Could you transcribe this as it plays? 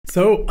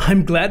So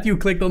I'm glad you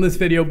clicked on this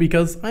video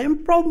because I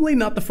am probably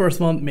not the first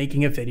one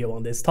making a video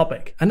on this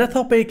topic. And that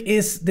topic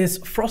is this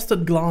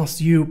frosted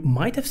glass you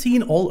might have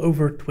seen all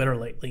over Twitter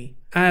lately.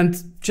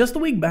 And just a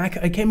week back,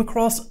 I came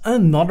across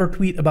another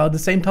tweet about the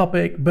same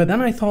topic, but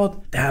then I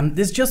thought, damn,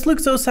 this just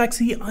looks so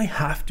sexy, I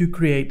have to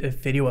create a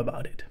video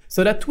about it.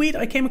 So that tweet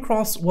I came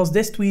across was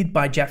this tweet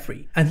by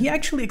Jeffrey, and he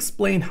actually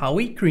explained how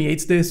he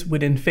creates this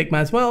within Figma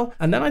as well.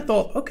 And then I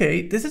thought,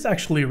 okay, this is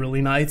actually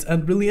really nice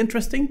and really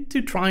interesting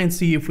to try and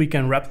see if we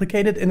can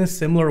replicate it in a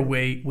similar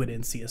way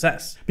within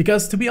CSS.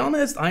 Because to be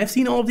honest, I have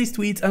seen all of these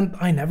tweets and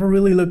I never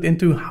really looked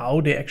into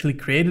how they actually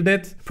created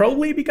it,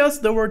 probably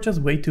because there were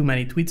just way too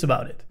many tweets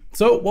about it.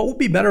 So what would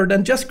be better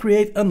than just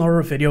create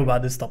another video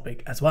about this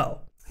topic as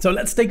well? So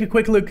let's take a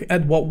quick look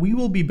at what we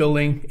will be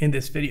building in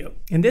this video.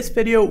 In this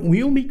video,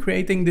 we will be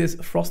creating this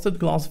frosted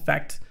glass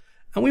effect,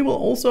 and we will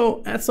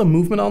also add some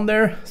movement on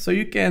there so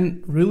you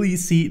can really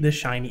see the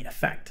shiny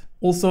effect.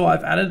 Also,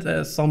 I've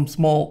added some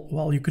small,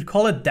 well, you could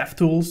call it dev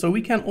tools, so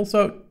we can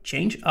also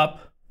change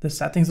up the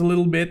settings a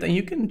little bit and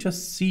you can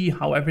just see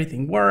how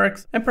everything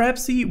works and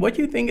perhaps see what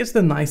you think is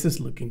the nicest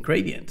looking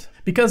gradient.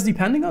 Because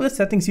depending on the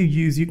settings you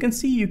use, you can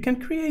see you can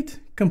create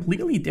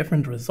completely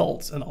different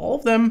results and all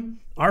of them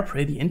are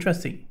pretty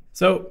interesting.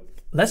 So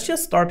let's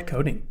just start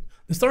coding.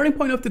 The starting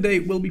point of today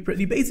will be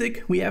pretty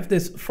basic. We have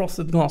this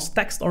frosted glass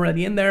text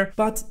already in there,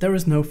 but there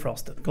is no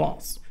frosted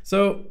glass.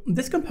 So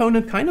this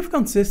component kind of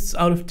consists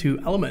out of two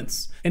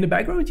elements. In the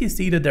background, you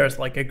see that there's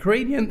like a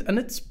gradient and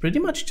it's pretty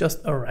much just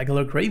a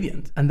regular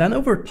gradient. And then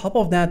over top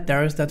of that,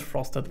 there is that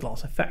frosted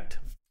glass effect.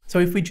 So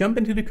if we jump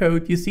into the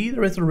code, you see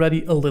there is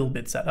already a little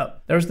bit set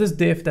up. There's this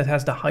div that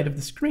has the height of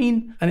the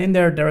screen, and in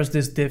there is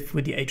this div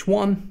with the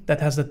h1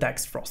 that has the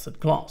text frosted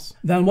glass.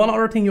 Then one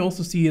other thing you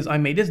also see is I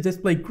made this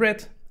display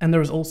grid, and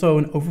there's also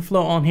an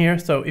overflow on here.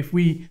 So if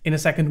we in a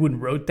second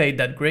would rotate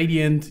that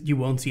gradient, you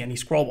won't see any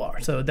scroll bar.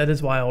 So that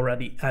is why I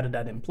already added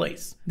that in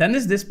place. Then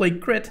this display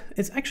grid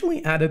is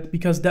actually added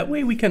because that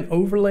way we can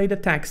overlay the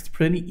text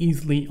pretty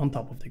easily on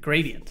top of the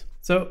gradient.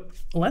 So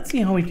let's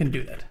see how we can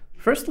do that.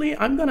 Firstly,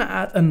 I'm gonna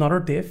add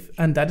another div,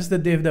 and that is the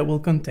div that will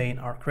contain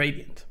our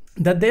gradient.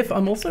 That div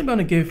I'm also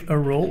gonna give a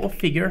role of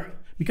figure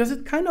because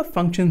it kind of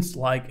functions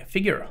like a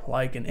figure,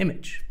 like an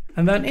image.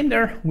 And then in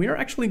there, we're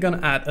actually gonna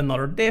add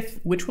another div,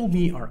 which will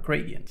be our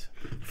gradient.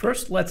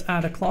 First, let's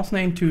add a class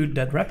name to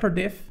that wrapper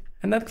div,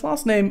 and that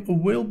class name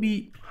will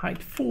be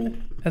height full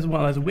as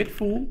well as width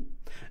full.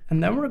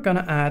 And then we're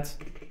gonna add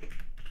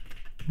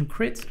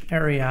grid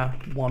area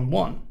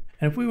 11.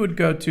 And if we would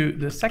go to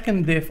the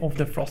second div of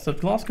the frosted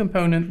glass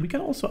component, we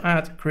can also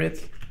add grid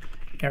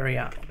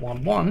area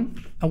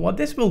 11. And what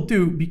this will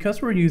do,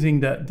 because we're using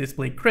the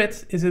display grid,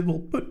 is it will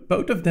put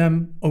both of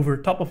them over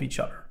top of each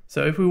other.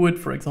 So if we would,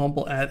 for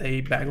example, add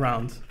a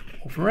background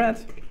of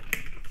red,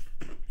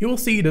 you will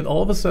see that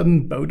all of a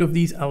sudden both of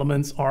these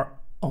elements are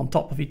on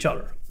top of each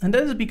other. And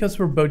that is because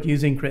we're both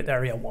using grid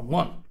area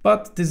 11.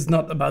 But this is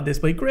not about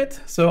display grid,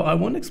 so I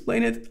won't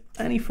explain it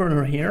any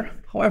further here.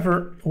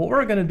 However, what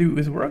we're gonna do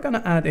is we're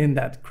gonna add in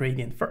that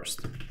gradient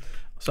first.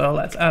 So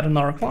let's add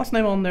another class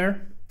name on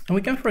there. And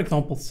we can, for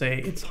example, say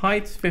it's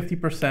height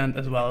 50%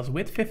 as well as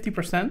width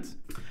 50%.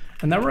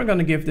 And then we're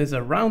gonna give this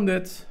a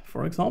rounded,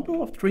 for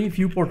example, of 3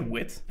 viewport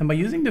width. And by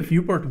using the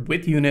viewport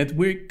width unit,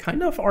 we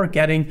kind of are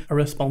getting a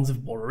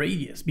responsive border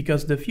radius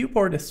because the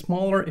viewport is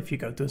smaller if you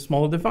go to a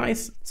smaller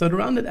device. So the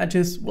rounded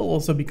edges will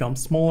also become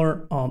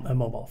smaller on a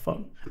mobile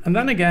phone. And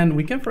then again,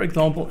 we can, for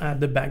example, add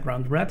the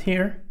background red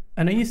here.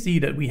 And then you see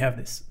that we have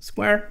this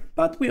square,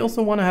 but we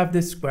also want to have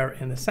this square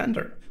in the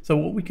center. So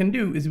what we can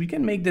do is we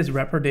can make this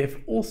wrapper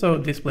div also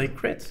display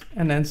grid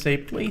and then say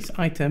place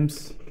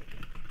items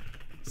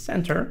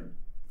center,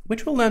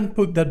 which will then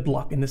put that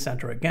block in the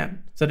center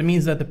again. So that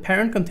means that the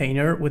parent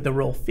container with the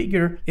role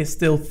figure is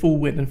still full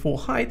width and full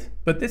height,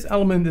 but this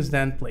element is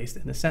then placed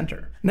in the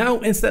center. Now,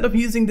 instead of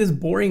using this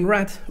boring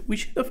red, we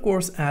should of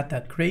course add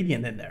that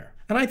gradient in there.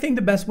 And I think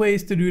the best way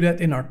is to do that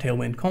in our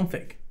Tailwind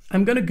config.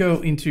 I'm gonna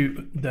go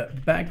into the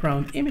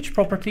background image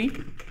property,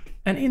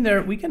 and in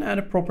there we can add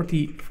a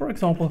property, for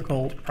example,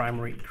 called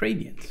primary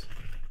gradient.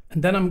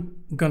 And then I'm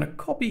gonna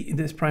copy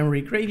this primary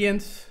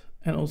gradient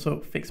and also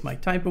fix my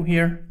typo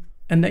here.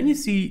 And then you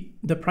see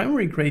the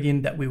primary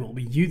gradient that we will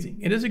be using.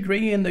 It is a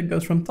gradient that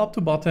goes from top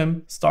to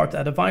bottom, starts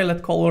at a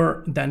violet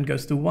color, then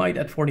goes to white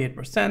at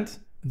 48%,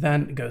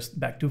 then goes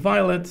back to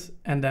violet,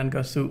 and then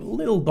goes to a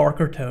little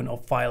darker tone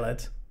of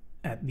violet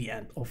at the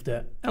end of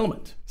the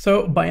element.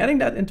 So by adding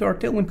that into our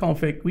Tailwind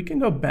config, we can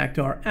go back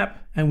to our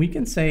app and we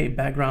can say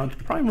background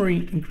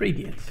primary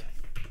gradient.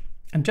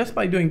 And just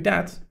by doing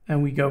that,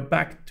 and we go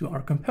back to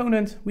our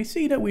component, we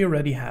see that we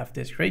already have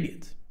this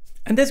gradient.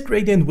 And this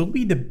gradient will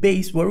be the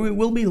base where we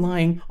will be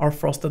laying our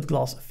frosted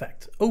glass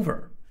effect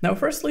over. Now,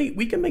 firstly,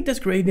 we can make this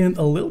gradient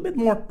a little bit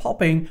more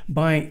popping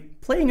by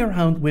playing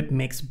around with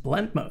mixed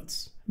blend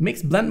modes.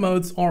 Mixed blend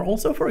modes are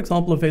also, for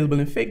example, available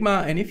in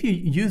Figma, and if you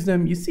use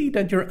them, you see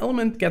that your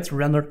element gets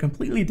rendered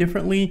completely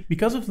differently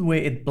because of the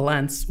way it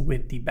blends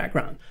with the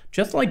background.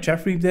 Just like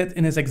Jeffrey did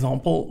in his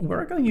example,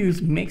 we're going to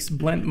use mixed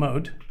blend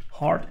mode,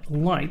 hard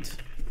light,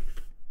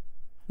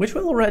 which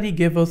will already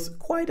give us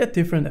quite a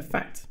different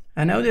effect.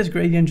 And now this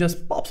gradient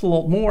just pops a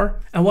lot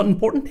more. And one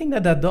important thing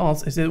that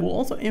does is it will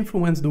also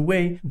influence the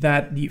way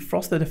that the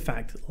frosted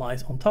effect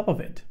lies on top of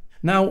it.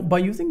 Now, by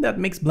using that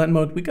mixed blend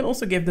mode, we can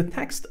also give the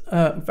text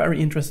a very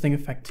interesting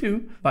effect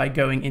too, by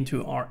going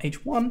into our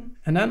H1.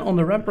 And then on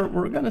the wrapper,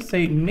 we're gonna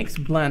say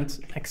mixed blend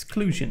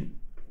exclusion.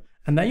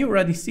 And then you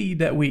already see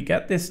that we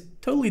get this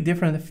totally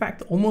different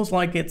effect, almost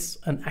like it's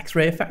an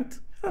X-ray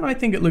effect. And I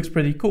think it looks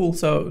pretty cool,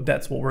 so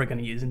that's what we're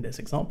gonna use in this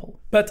example.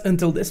 But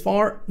until this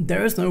far,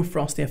 there is no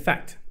frosty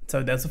effect.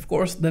 So that's of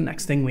course the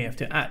next thing we have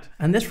to add.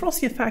 And this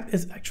frosty effect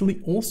is actually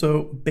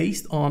also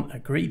based on a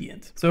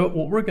gradient. So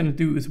what we're gonna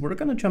do is we're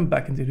gonna jump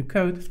back into the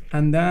code,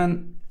 and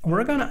then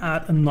we're gonna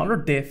add another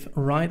div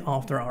right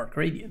after our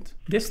gradient.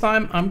 This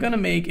time I'm gonna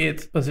make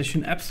it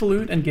position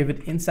absolute and give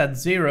it inset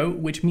 0,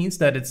 which means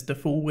that it's the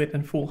full width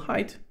and full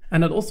height.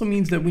 And it also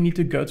means that we need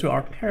to go to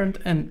our parent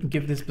and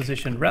give this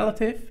position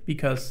relative,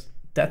 because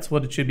that's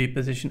what it should be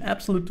position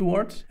absolute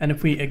towards. And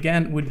if we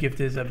again would give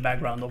this a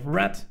background of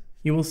red,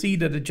 you will see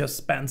that it just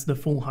spans the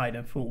full height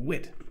and full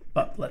width.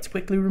 But let's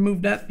quickly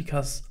remove that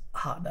because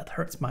that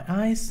hurts my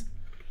eyes.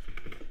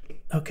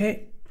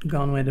 Okay,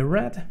 gone with the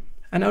red.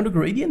 And now the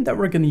gradient that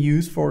we're going to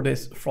use for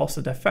this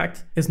frosted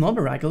effect is not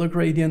a regular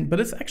gradient, but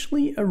it's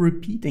actually a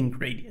repeating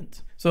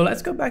gradient. So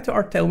let's go back to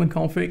our Tailwind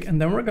config,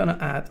 and then we're going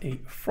to add a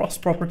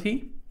frost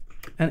property.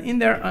 And in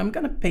there, I'm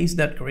going to paste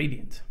that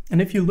gradient.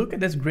 And if you look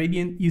at this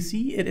gradient, you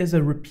see it is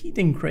a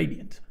repeating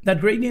gradient. That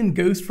gradient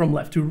goes from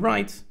left to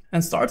right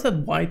and starts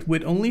at white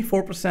with only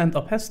 4%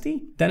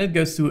 opacity. Then it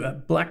goes to a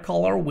black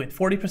color with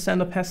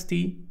 40%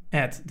 opacity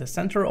at the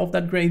center of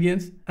that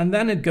gradient. And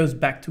then it goes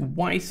back to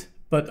white,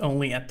 but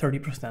only at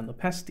 30%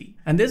 opacity.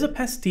 And this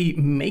opacity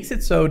makes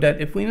it so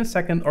that if we in a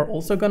second are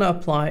also gonna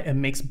apply a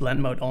mixed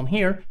blend mode on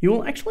here, you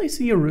will actually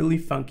see a really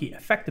funky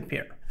effect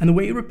appear. And the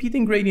way a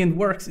repeating gradient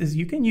works is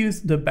you can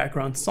use the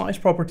background size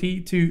property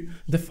to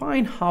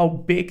define how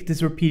big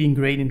this repeating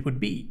gradient would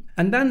be.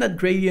 And then that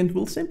gradient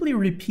will simply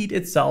repeat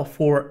itself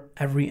for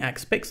every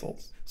X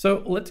pixels.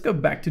 So let's go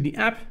back to the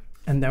app,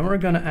 and then we're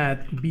gonna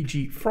add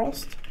bg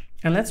frost.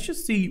 And let's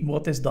just see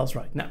what this does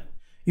right now.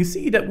 You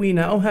see that we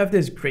now have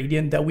this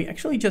gradient that we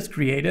actually just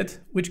created,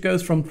 which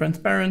goes from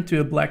transparent to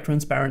a black,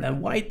 transparent and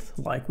white,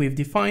 like we've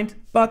defined,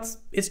 but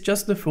it's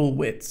just the full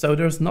width, so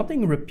there's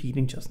nothing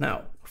repeating just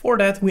now. For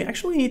that, we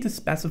actually need to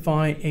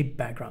specify a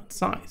background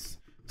size.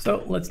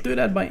 So let's do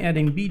that by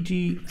adding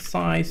bg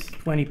size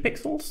 20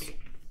 pixels,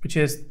 which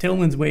is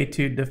Tailwind's way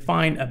to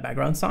define a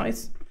background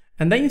size.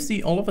 And then you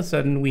see all of a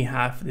sudden we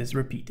have this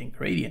repeating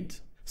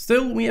gradient.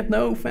 Still, we have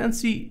no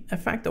fancy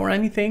effect or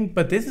anything,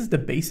 but this is the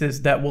basis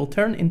that will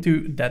turn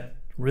into that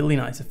really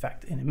nice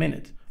effect in a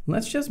minute.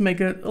 Let's just make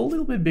it a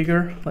little bit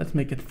bigger. Let's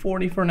make it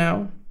 40 for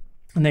now.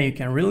 And then you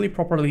can really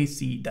properly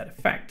see that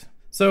effect.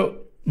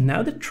 So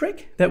now the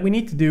trick that we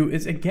need to do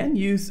is again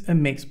use a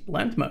mixed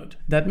blend mode.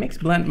 That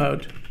mixed blend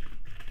mode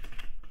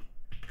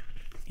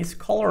is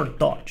color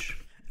dodge.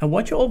 And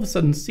what you all of a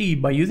sudden see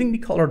by using the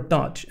color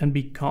dodge, and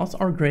because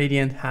our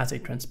gradient has a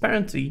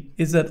transparency,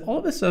 is that all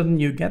of a sudden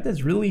you get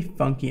this really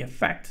funky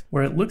effect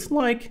where it looks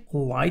like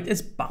light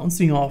is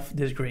bouncing off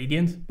this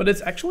gradient, but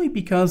it's actually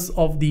because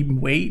of the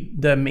way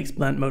the mixed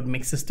blend mode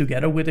mixes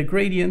together with a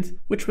gradient,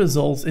 which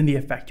results in the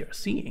effect you're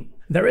seeing.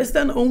 There is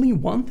then only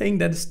one thing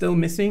that is still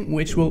missing,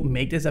 which will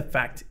make this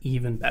effect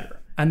even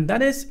better. And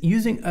that is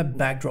using a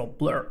backdrop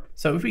blur.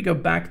 So if we go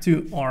back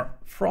to our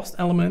frost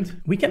element,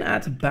 we can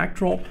add a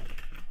backdrop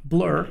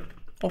blur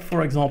of,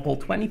 for example,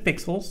 20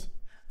 pixels.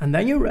 And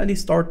then you already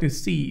start to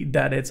see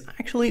that it's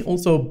actually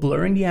also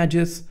blurring the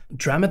edges,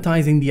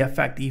 dramatizing the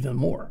effect even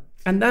more.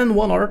 And then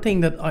one other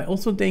thing that I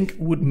also think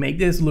would make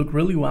this look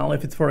really well,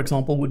 if it's, for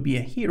example, would be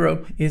a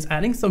hero, is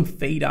adding some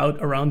fade out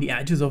around the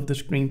edges of the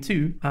screen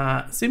too,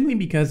 simply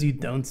because you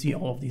don't see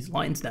all of these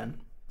lines then.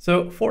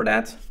 So for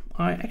that,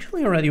 I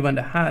actually already went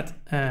ahead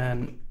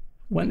and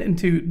went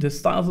into the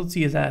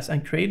styles.css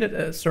and created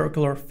a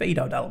circular fade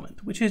out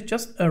element, which is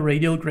just a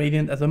radial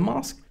gradient as a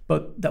mask,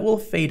 but that will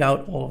fade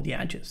out all of the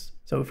edges.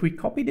 So if we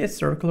copy this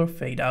circular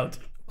fade out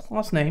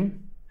class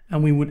name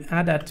and we would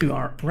add that to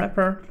our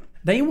wrapper,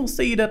 then you will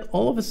see that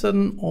all of a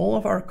sudden all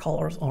of our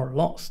colors are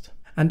lost.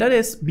 And that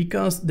is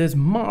because this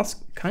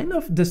mask kind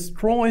of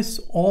destroys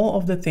all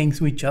of the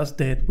things we just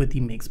did with the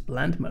mixed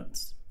blend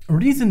modes.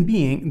 Reason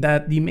being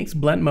that the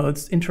mixed blend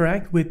modes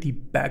interact with the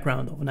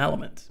background of an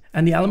element.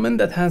 And the element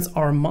that has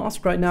our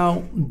mask right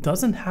now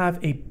doesn't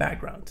have a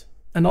background.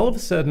 And all of a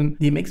sudden,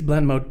 the mixed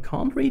blend mode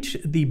can't reach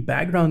the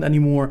background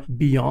anymore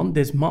beyond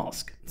this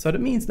mask. So that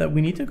means that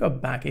we need to go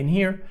back in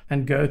here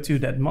and go to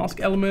that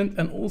mask element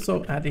and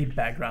also add a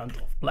background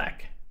of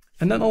black.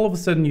 And then all of a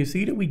sudden you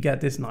see that we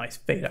get this nice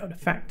fade out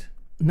effect.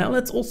 Now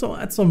let's also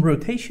add some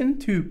rotation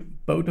to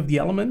both of the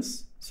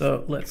elements.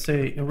 So let's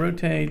say a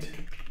rotate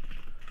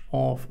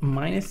of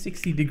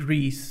 -60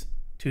 degrees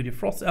to the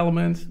frost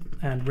element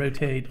and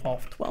rotate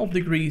of 12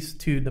 degrees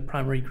to the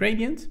primary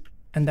gradient.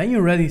 And then you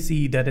already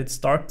see that it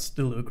starts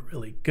to look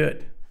really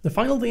good. The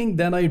final thing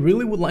that I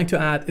really would like to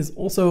add is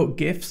also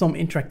give some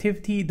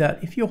interactivity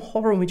that if you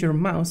hover with your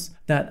mouse,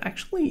 that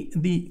actually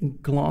the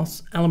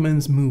glass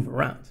elements move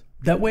around.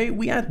 That way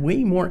we add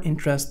way more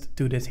interest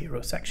to this hero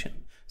section.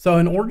 So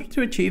in order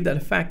to achieve that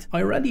effect,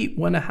 I already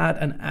went ahead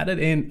and added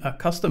in a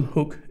custom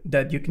hook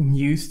that you can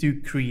use to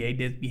create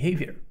this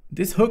behavior.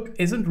 This hook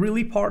isn't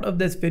really part of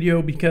this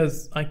video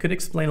because I could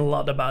explain a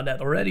lot about that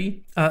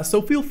already.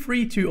 So feel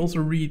free to also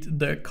read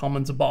the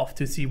comments above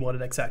to see what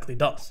it exactly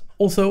does.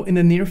 Also, in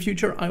the near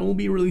future, I will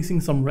be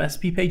releasing some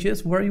recipe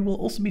pages where you will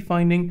also be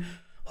finding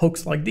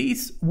hooks like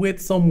these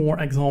with some more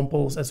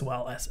examples as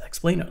well as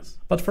explainers.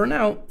 But for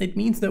now, it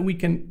means that we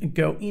can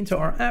go into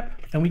our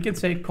app and we can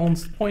say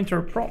const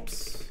pointer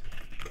props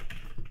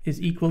is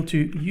equal to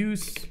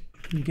use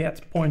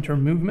get pointer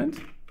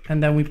movement.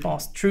 And then we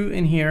pass true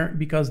in here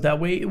because that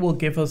way it will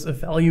give us a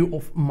value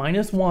of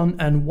 -1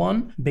 and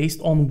 1 based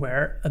on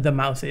where the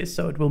mouse is.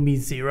 So it will be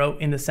 0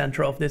 in the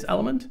center of this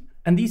element.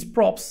 And these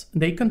props,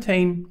 they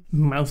contain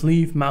mouse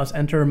leave, mouse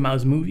enter,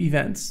 mouse move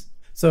events.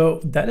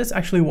 So that is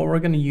actually what we're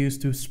going to use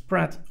to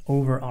spread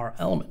over our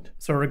element.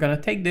 So we're going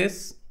to take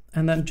this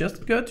and then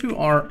just go to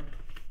our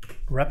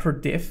wrapper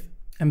div,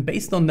 and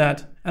based on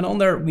that, and on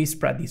there we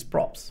spread these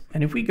props.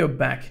 And if we go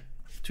back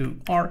to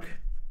arc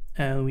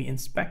and we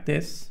inspect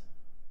this,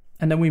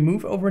 and then we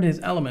move over this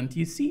element,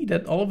 you see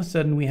that all of a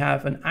sudden we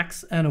have an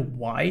X and a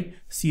Y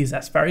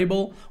CSS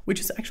variable, which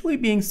is actually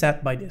being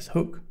set by this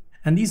hook.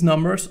 And these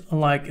numbers,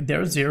 like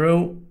they're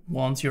 0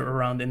 once you're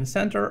around in the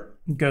center,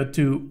 go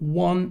to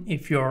 1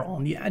 if you're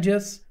on the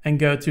edges, and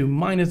go to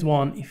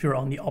 -1 if you're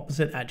on the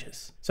opposite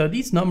edges. So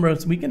these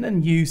numbers we can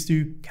then use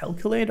to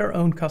calculate our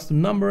own custom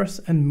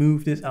numbers and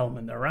move this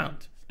element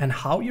around. And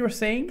how you're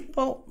saying?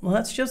 Well,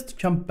 let's just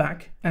jump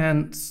back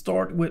and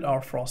start with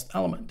our frost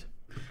element.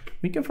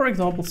 We can, for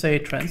example, say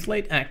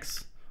translate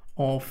x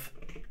of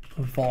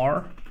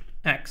var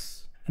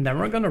x, and then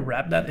we're going to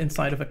wrap that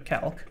inside of a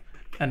calc.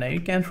 And then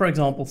you can, for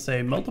example,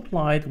 say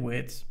multiply it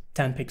with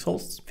 10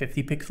 pixels,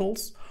 50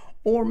 pixels,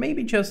 or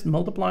maybe just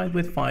multiply it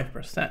with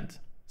 5%.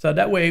 So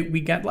that way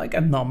we get like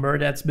a number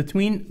that's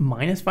between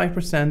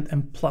 -5%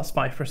 and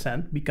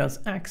 +5% because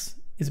x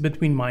is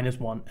between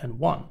 -1 and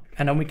 1.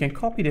 And then we can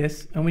copy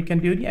this and we can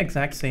do the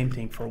exact same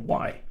thing for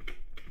y.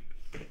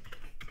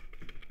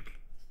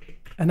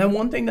 And then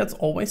one thing that's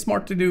always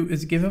smart to do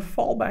is give a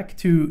fallback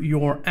to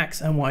your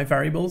x and y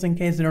variables in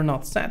case they're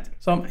not set.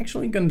 So I'm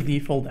actually going to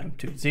default them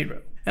to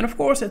 0. And of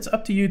course, it's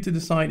up to you to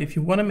decide if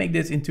you want to make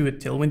this into a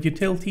Tailwind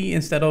utility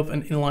instead of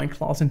an inline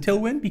class in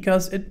Tailwind,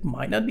 because it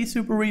might not be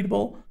super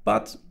readable,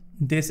 but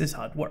this is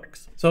how it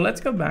works. So let's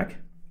go back.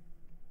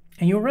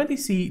 And you already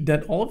see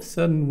that all of a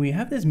sudden we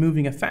have this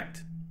moving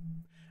effect.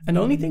 And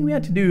the only thing we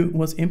had to do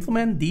was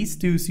implement these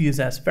two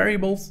CSS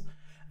variables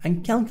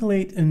and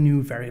calculate a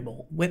new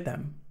variable with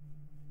them.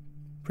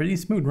 Pretty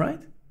smooth,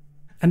 right?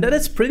 And that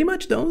is pretty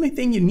much the only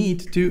thing you need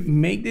to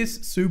make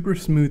this super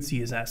smooth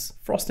CSS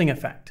frosting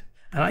effect.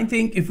 And I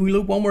think if we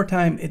look one more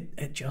time,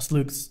 it just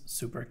looks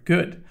super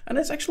good. And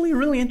it's actually a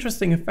really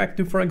interesting effect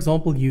to, for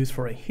example, use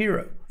for a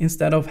hero.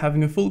 Instead of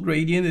having a full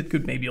gradient, it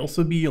could maybe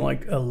also be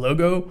like a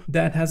logo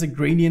that has a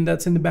gradient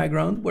that's in the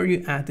background where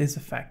you add this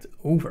effect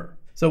over.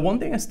 So one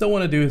thing I still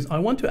want to do is I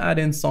want to add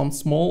in some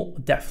small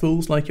dev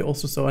tools like you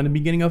also saw in the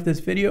beginning of this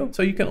video.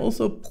 So you can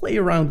also play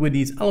around with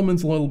these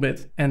elements a little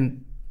bit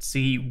and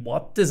see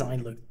what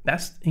design looks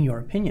best in your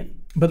opinion.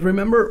 But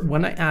remember,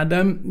 when I add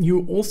them,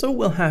 you also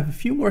will have a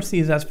few more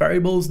CSS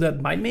variables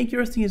that might make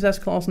your CSS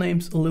class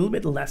names a little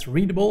bit less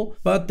readable,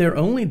 but they're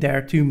only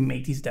there to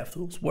make these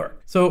DevTools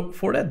work. So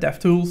for that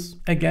DevTools,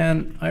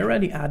 again, I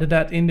already added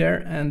that in there,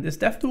 and this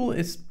DevTool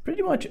is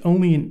pretty much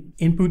only an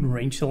input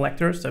range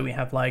selector. So we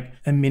have like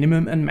a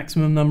minimum and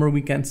maximum number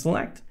we can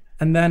select.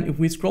 And then if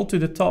we scroll to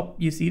the top,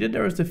 you see that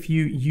there's a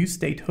few use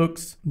state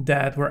hooks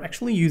that we're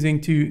actually using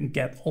to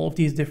get all of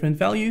these different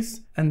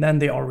values, and then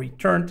they are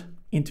returned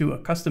into a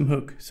custom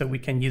hook, so we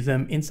can use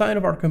them inside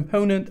of our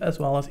component as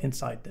well as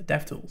inside the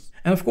DevTools.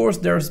 And of course,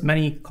 there's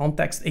many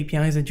context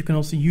APIs that you can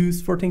also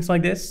use for things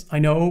like this. I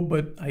know,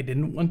 but I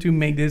didn't want to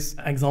make this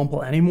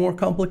example any more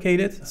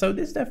complicated, so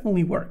this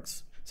definitely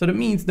works. So that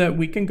means that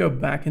we can go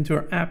back into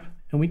our app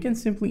and we can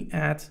simply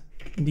add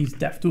these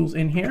DevTools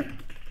in here.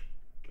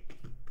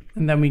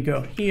 And then we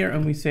go here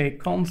and we say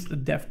const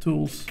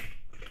DevTools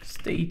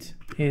state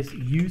is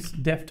use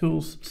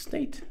DevTools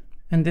state.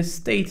 And this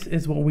state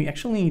is what we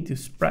actually need to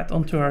spread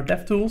onto our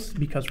DevTools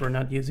because we're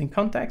not using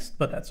context,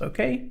 but that's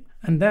okay.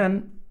 And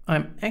then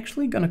I'm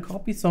actually going to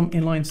copy some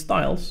inline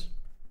styles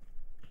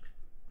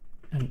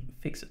and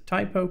fix a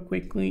typo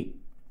quickly.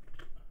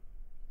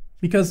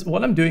 Because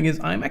what I'm doing is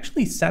I'm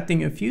actually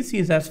setting a few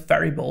CSS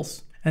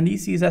variables, and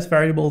these CSS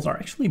variables are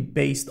actually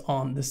based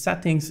on the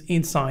settings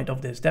inside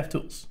of this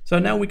DevTools. So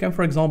now we can,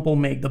 for example,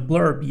 make the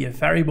blur be a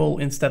variable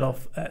instead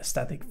of a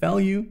static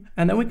value,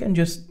 and then we can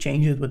just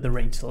change it with the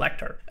range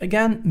selector.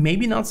 Again,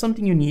 maybe not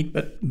something you need,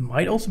 but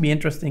might also be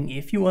interesting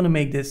if you want to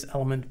make this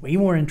element way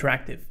more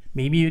interactive.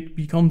 Maybe it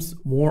becomes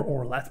more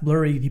or less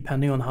blurry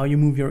depending on how you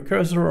move your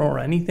cursor or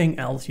anything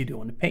else you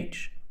do on the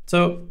page.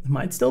 So it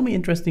might still be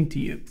interesting to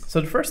you.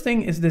 So the first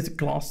thing is this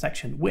gloss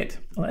section width.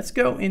 Let's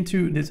go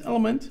into this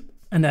element.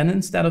 And then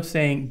instead of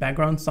saying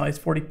background size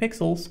 40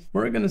 pixels,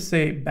 we're going to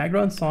say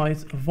background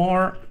size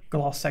var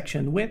gloss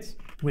section width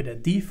with a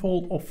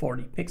default of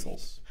 40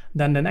 pixels.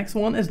 Then the next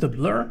one is the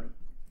blur,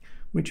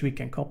 which we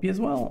can copy as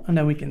well. And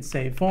then we can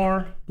say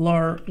var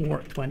blur or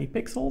 20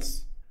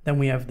 pixels. Then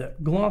we have the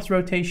gloss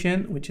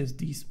rotation, which is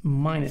these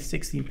minus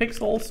 16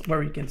 pixels, where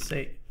we can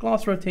say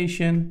gloss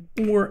rotation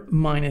or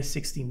minus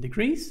 16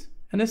 degrees.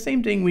 And the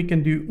same thing we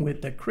can do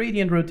with the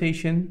gradient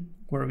rotation,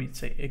 where we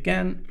say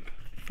again,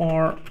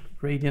 var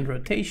gradient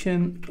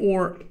rotation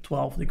or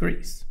 12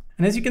 degrees.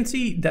 And as you can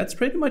see, that's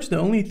pretty much the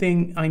only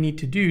thing I need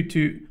to do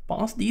to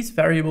pass these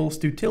variables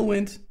to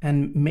Tailwind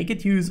and make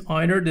it use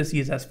either the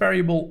CSS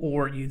variable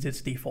or use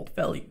its default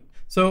value.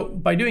 So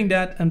by doing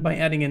that and by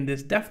adding in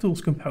this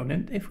DevTools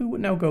component, if we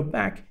would now go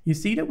back, you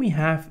see that we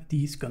have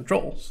these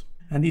controls.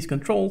 And these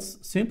controls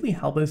simply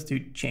help us to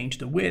change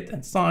the width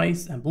and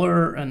size and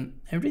blur and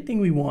everything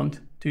we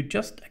want to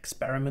just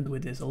experiment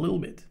with this a little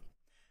bit.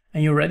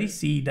 And you already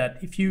see that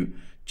if you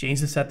change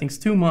the settings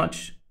too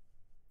much,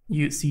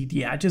 you see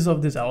the edges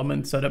of this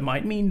element. So that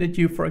might mean that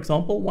you, for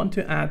example, want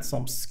to add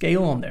some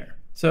scale on there.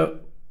 So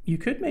you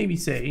could maybe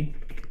say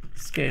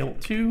scale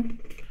 2,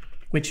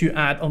 which you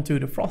add onto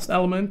the frost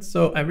element.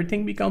 So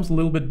everything becomes a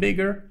little bit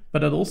bigger,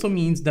 but it also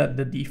means that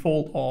the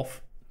default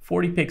of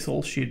 40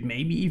 pixels should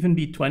maybe even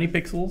be 20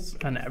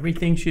 pixels and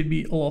everything should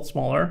be a lot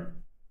smaller.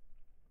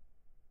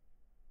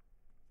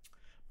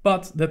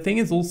 But the thing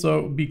is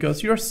also,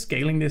 because you're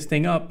scaling this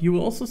thing up, you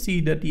will also see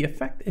that the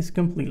effect is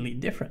completely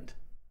different.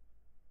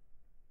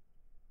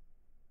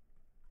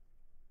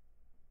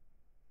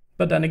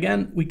 But then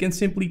again, we can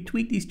simply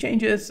tweak these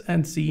changes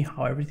and see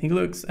how everything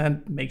looks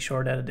and make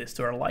sure that it is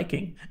to our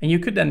liking. And you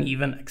could then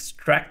even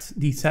extract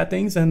these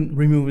settings and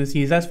remove the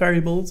CSS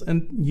variables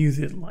and use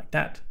it like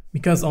that.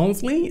 Because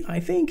honestly, I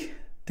think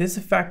this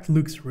effect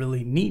looks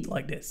really neat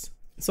like this.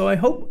 So I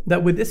hope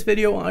that with this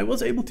video, I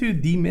was able to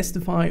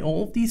demystify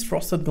all of these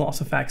frosted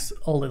gloss effects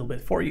a little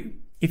bit for you.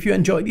 If you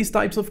enjoy these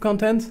types of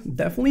content,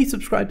 definitely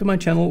subscribe to my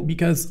channel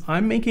because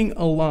I'm making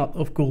a lot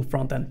of cool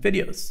front-end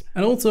videos.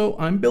 And also,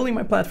 I'm building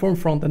my platform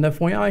Frontend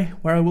FYI,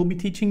 where I will be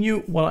teaching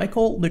you what I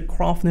call the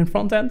craft in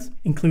frontend,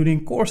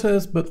 including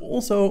courses, but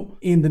also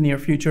in the near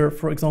future,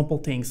 for example,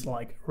 things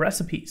like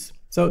recipes.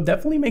 So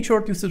definitely make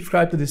sure to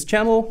subscribe to this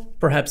channel,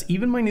 perhaps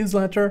even my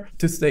newsletter,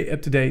 to stay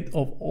up to date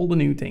of all the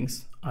new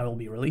things I will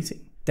be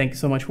releasing. Thank you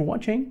so much for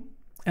watching,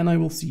 and I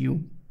will see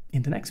you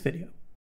in the next video.